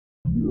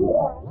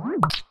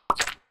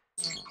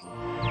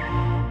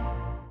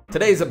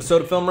Today's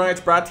episode of Film Riot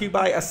is brought to you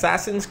by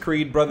Assassin's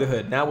Creed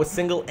Brotherhood, now with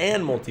single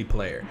and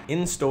multiplayer,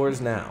 in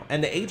stores now,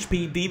 and the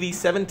HP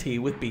DV7T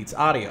with Beats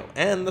Audio,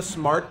 and the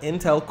smart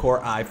Intel Core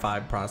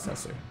i5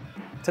 processor.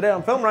 Today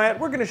on Film Riot,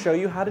 we're going to show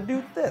you how to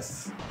do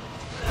this.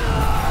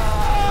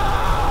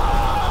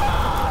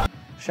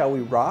 Shall we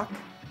rock,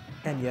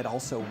 and yet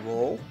also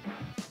roll?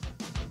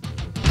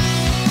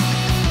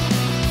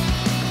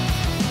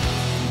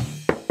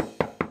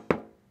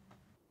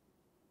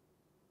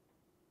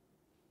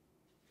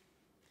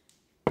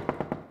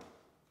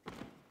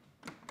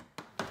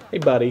 Hey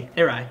buddy.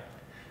 Hey Rye.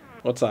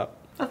 What's up?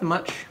 Nothing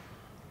much.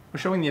 We're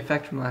showing the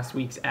effect from last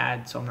week's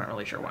ad, so I'm not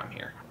really sure why I'm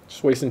here.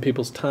 Just wasting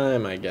people's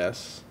time, I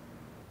guess.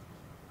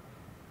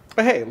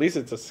 But hey, at least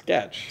it's a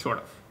sketch. Sort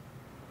of.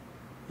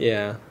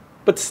 Yeah,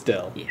 but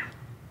still. Yeah.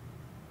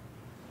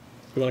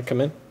 You want to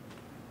come in?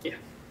 Yeah.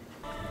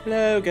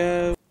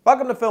 Logo.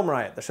 Welcome to Film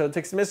Riot, the show that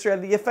takes the mystery out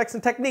of the effects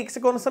and techniques that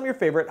go into some of your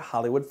favorite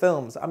Hollywood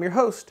films. I'm your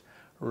host,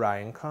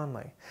 Ryan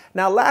Conley.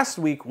 Now, last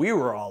week we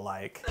were all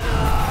like...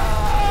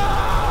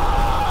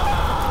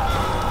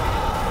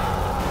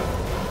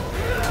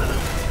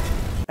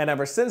 And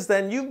ever since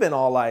then, you've been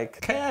all like,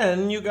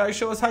 can you guys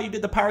show us how you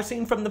did the power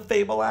scene from the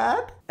Fable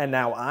ad? And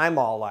now I'm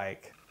all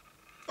like,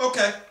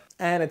 okay.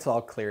 And it's all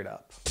cleared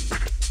up.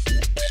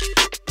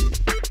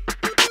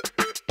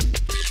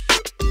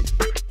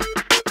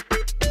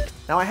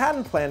 Now I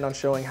hadn't planned on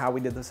showing how we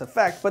did this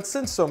effect, but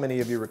since so many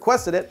of you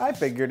requested it, I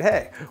figured,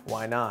 hey,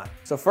 why not?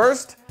 So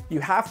first, you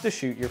have to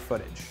shoot your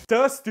footage.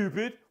 Duh,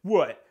 stupid.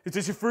 What? Is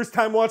this your first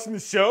time watching the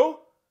show?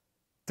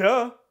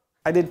 Duh.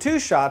 I did two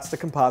shots to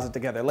composite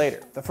together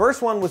later. The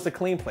first one was the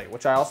clean plate,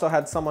 which I also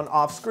had someone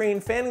off screen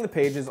fanning the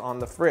pages on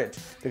the fridge,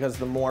 because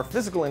the more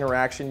physical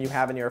interaction you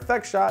have in your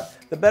effect shot,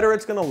 the better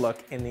it's gonna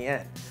look in the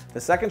end.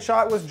 The second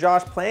shot was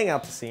Josh playing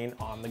out the scene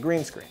on the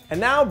green screen. And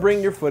now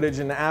bring your footage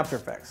into After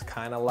Effects,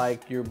 kinda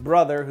like your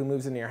brother who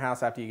moves into your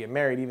house after you get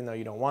married, even though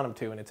you don't want him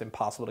to, and it's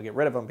impossible to get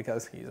rid of him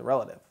because he's a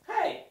relative.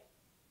 Hey!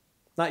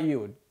 Not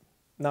you,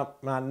 not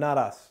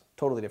us,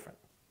 totally different.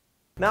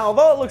 Now,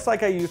 although it looks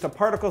like I used a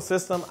particle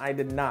system, I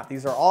did not.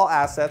 These are all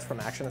assets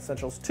from Action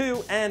Essentials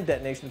 2 and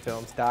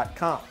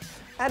DetonationFilms.com.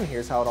 And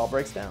here's how it all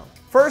breaks down.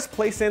 First,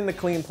 place in the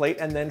clean plate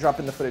and then drop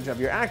in the footage of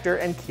your actor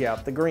and key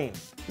out the green.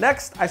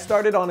 Next, I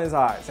started on his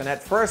eyes, and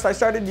at first I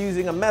started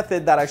using a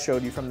method that I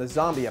showed you from the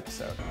zombie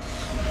episode.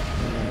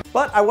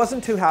 But I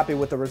wasn't too happy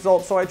with the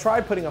result, so I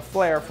tried putting a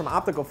flare from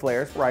optical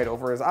flares right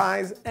over his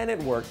eyes, and it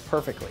worked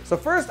perfectly. So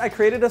first I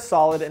created a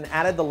solid and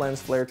added the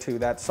lens flare to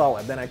that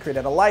solid. Then I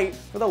created a light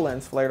for the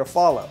lens flare to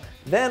follow.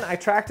 Then I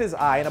tracked his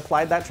eye and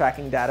applied that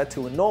tracking data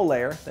to a null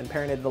layer, then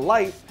parented the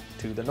light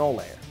to the null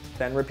layer.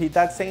 Then repeat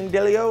that same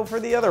dealio for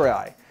the other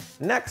eye.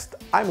 Next,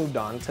 I moved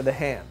on to the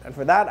hand, and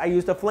for that I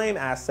used a flame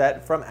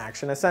asset from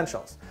Action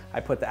Essentials. I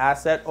put the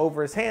asset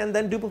over his hand,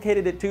 then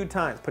duplicated it 2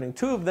 times, putting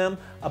 2 of them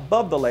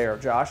above the layer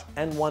of Josh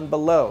and 1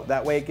 below.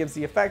 That way it gives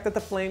the effect that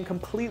the flame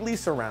completely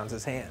surrounds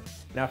his hand.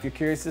 Now if you're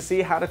curious to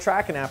see how to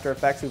track in After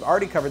Effects, we've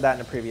already covered that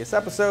in a previous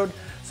episode,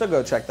 so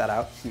go check that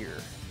out here.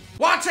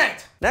 Watch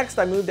it! Next,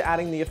 I moved to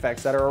adding the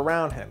effects that are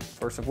around him,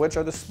 first of which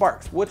are the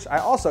sparks, which I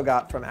also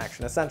got from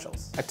Action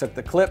Essentials. I took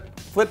the clip,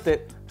 flipped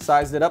it,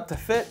 sized it up to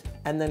fit,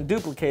 and then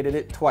duplicated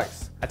it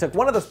twice. I took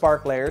one of the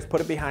spark layers,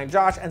 put it behind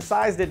Josh, and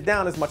sized it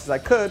down as much as I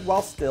could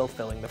while still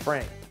filling the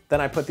frame. Then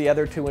I put the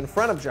other 2 in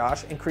front of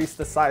Josh, increased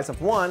the size of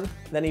one,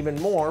 then even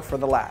more for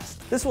the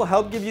last. This will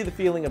help give you the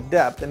feeling of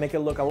depth and make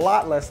it look a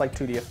lot less like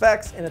 2D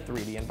effects in a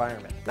 3D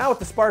environment. Now with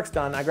the sparks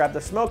done, I grabbed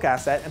the smoke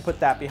asset and put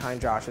that behind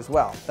Josh as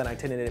well. Then I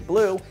tinted it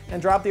blue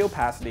and dropped the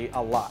opacity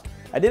a lot.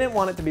 I didn't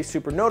want it to be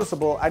super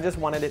noticeable, I just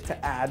wanted it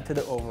to add to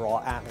the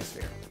overall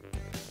atmosphere.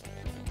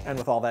 And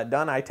with all that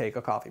done, I take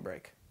a coffee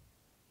break.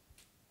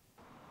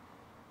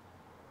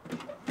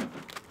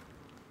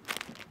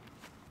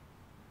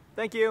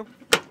 Thank you.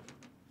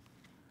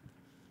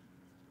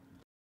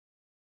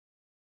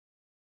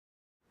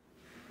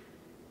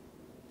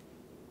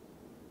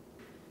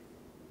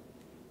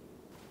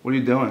 What are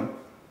you doing?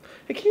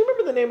 Hey, can you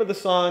remember the name of the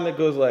song that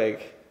goes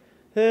like...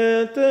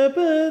 And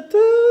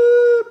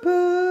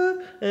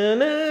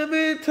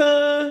every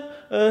time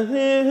I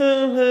hear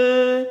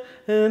him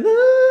and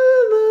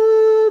I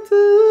love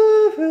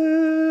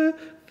to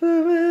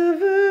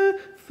forever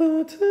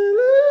for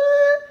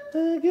tonight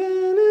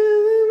again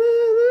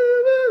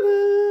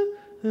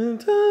and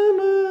time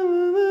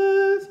of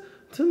us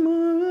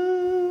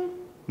tomorrow.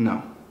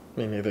 No.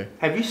 Me neither.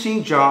 Have you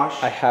seen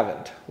Josh? I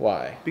haven't.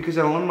 Why? Because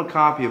I loaned him a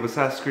copy of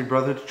Assassin's Creed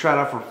Brotherhood to try it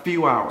out for a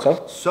few hours.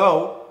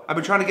 So? I've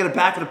been trying to get it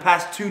back for the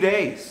past 2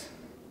 days.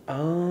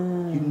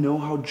 Oh. You know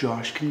how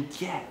Josh can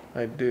get.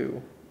 I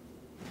do.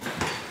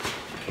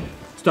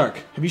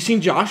 Stark, have you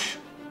seen Josh?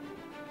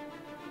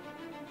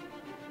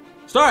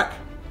 Stark!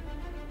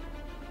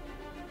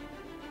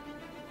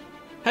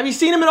 Have you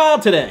seen him at all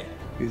today?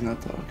 He's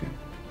not talking.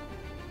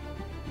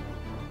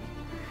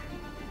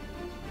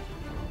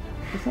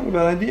 That's not a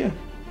bad idea.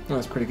 Oh,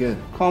 that's pretty good.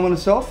 Call him on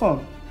his cell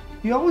phone.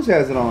 He always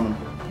has it on him.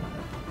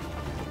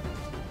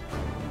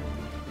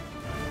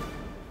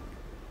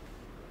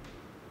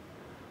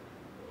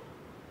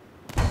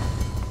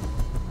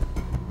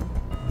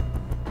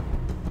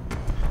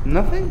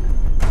 Nothing?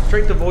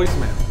 Straight to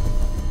voicemail.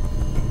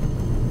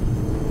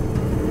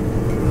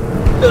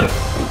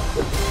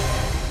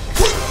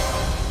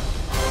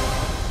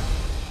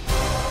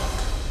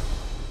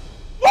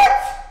 What?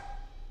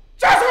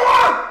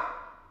 Joshua!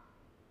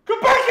 Come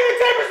back here and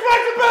take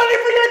responsibility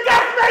for your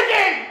death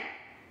making!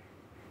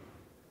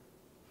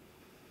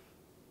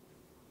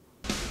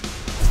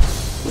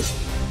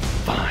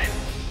 Fine.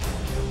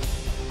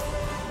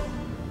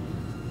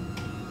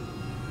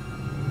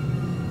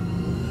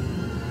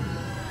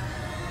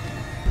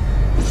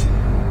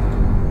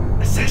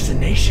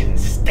 Assassination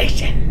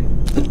Station.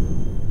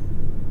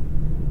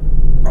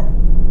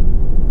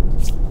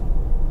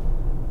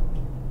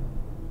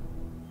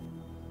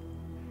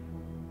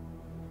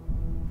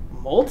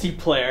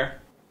 Multiplayer?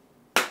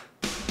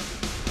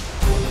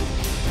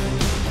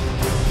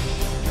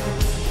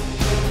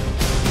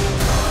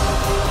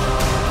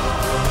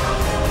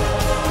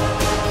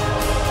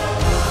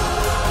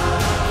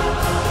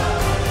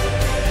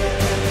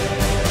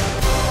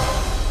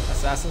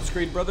 Assassin's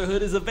Creed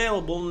Brotherhood is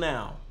available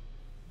now.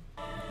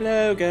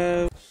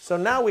 Logo. So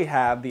now we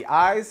have the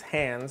eyes,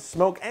 hands,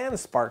 smoke, and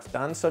sparks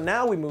done, so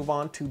now we move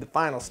on to the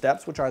final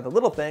steps, which are the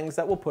little things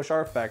that will push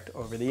our effect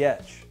over the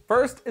edge.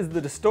 First is the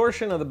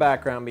distortion of the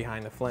background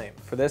behind the flame.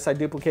 For this, I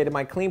duplicated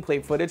my clean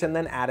plate footage and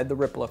then added the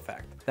ripple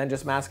effect. Then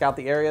just mask out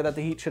the area that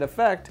the heat should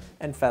affect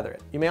and feather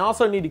it. You may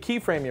also need to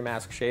keyframe your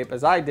mask shape,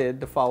 as I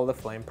did, to follow the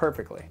flame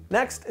perfectly.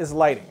 Next is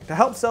lighting. To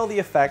help sell the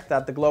effect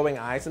that the glowing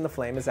eyes in the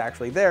flame is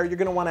actually there, you're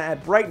going to want to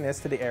add brightness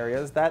to the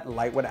areas that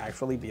light would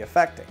actually be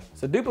affecting.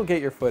 So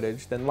duplicate your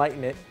footage, then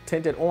lighten it,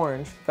 tint it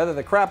orange, feather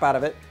the crap out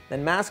of it,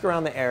 then mask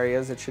around the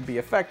areas it should be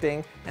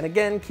affecting, and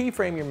again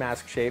keyframe your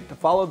mask shape to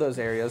follow those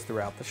areas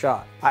throughout the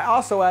shot. I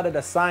also added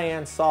a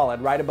cyan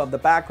solid right above the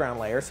background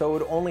layer so it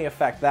would only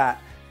affect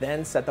that,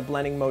 then set the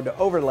blending mode to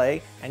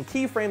overlay and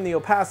keyframe the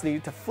opacity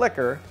to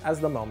flicker as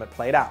the moment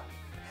played out.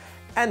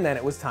 And then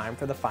it was time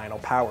for the final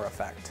power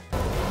effect.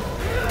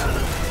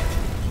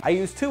 I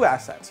used two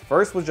assets.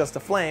 First was just a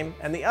flame,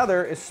 and the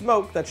other is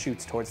smoke that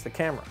shoots towards the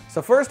camera.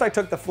 So first I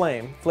took the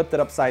flame, flipped it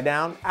upside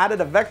down,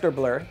 added a vector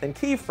blur, then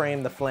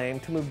keyframed the flame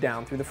to move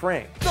down through the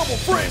frame. Double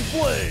frame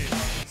flame!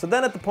 So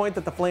then at the point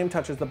that the flame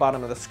touches the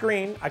bottom of the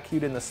screen, I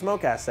cued in the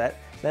smoke asset,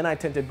 then I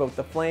tinted both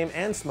the flame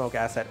and smoke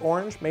asset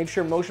orange, made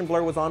sure motion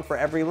blur was on for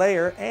every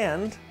layer,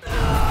 and...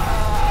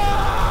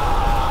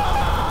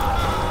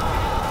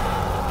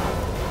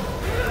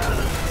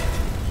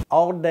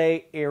 all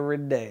day, every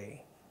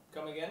day.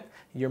 Come again?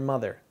 Your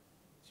mother.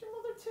 It's your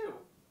mother too.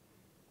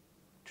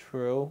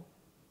 True.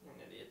 You're an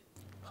idiot.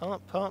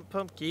 Pump, pump,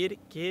 pump, get it,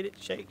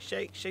 shake,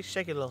 shake, shake,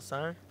 shake it, little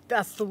son.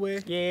 That's the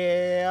way.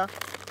 Yeah,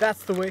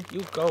 that's the way.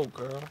 You go,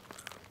 girl.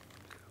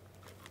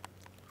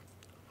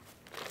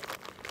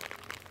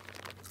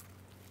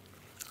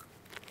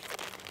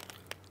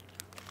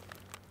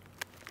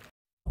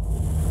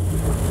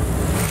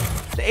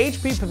 The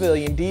HP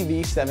Pavilion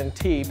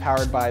DV7T,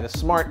 powered by the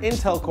smart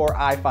Intel Core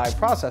i5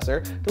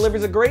 processor,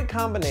 delivers a great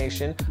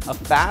combination of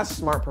fast,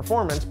 smart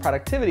performance,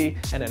 productivity,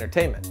 and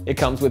entertainment. It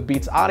comes with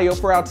Beats audio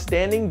for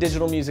outstanding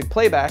digital music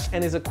playback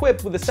and is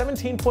equipped with a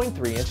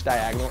 17.3-inch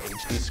diagonal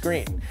HD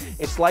screen.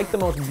 It's like the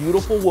most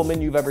beautiful woman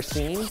you've ever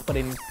seen, but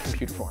in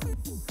computer form.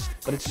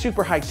 But it's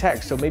super high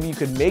tech, so maybe you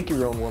could make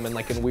your own woman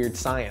like in Weird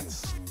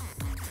Science.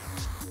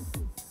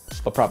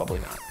 But probably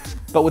not.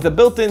 But with a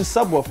built-in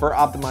subwoofer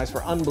optimized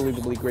for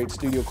unbelievably great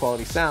studio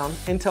quality sound,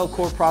 Intel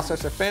Core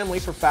processor family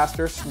for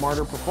faster,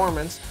 smarter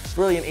performance,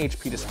 brilliant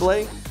HP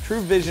display, True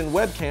Vision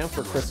webcam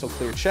for crystal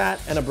clear chat,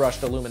 and a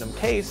brushed aluminum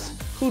case,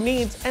 who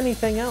needs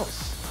anything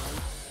else?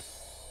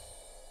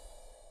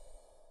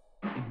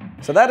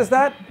 So that is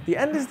that. The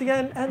end is the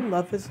end, and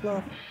love is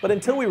love. But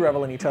until we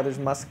revel in each other's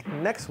musk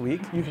next week,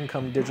 you can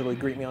come digitally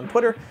greet me on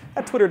Twitter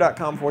at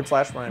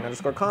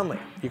twitter.com/Ryan_Conley.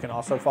 You can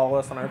also follow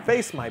us on our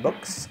Face My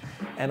Books,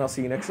 and I'll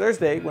see you next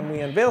Thursday when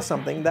we unveil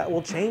something that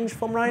will change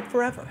film Riot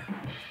forever.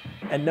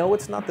 And no,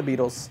 it's not the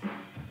Beatles.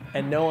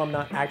 And no, I'm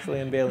not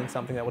actually unveiling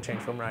something that will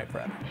change film Riot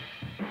forever.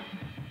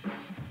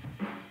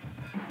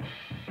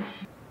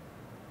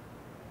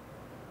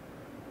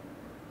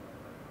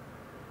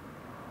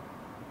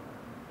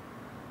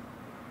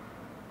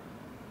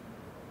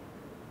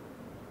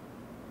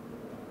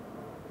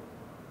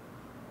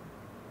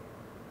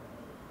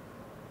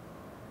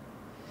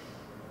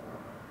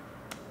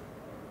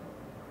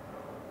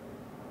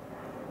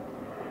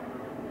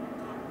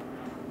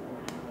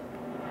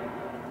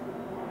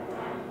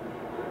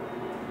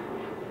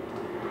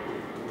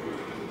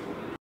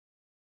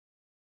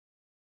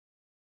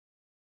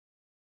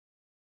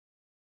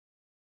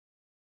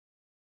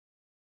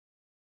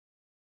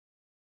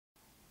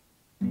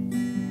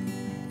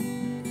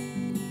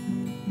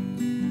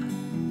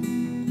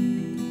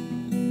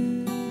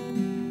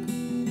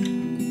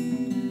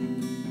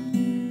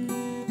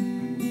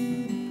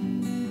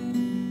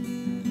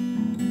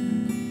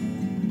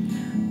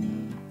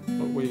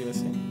 What were you gonna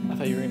sing? I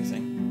thought you were gonna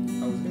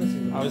sing. I was gonna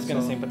sing. I was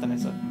gonna sing, but then I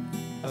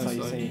saw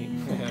you say.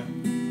 Yeah.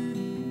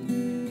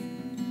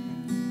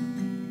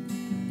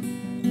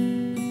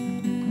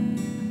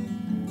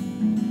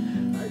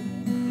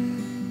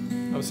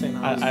 was saying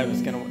I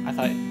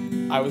thought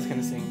I was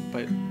gonna sing,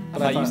 but I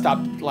thought you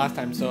stopped last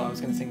time, so I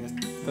was gonna sing this.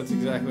 That's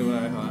exactly what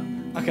I thought.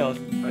 Okay, let's.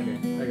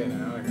 Okay,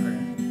 now. Okay.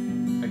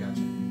 I got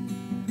you.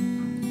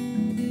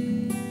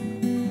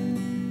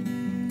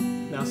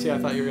 Now, see, I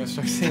thought you were gonna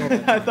start singing.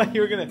 I thought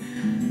you were gonna.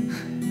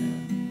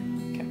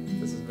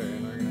 This is very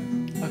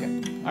unorganized. Okay.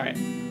 All right.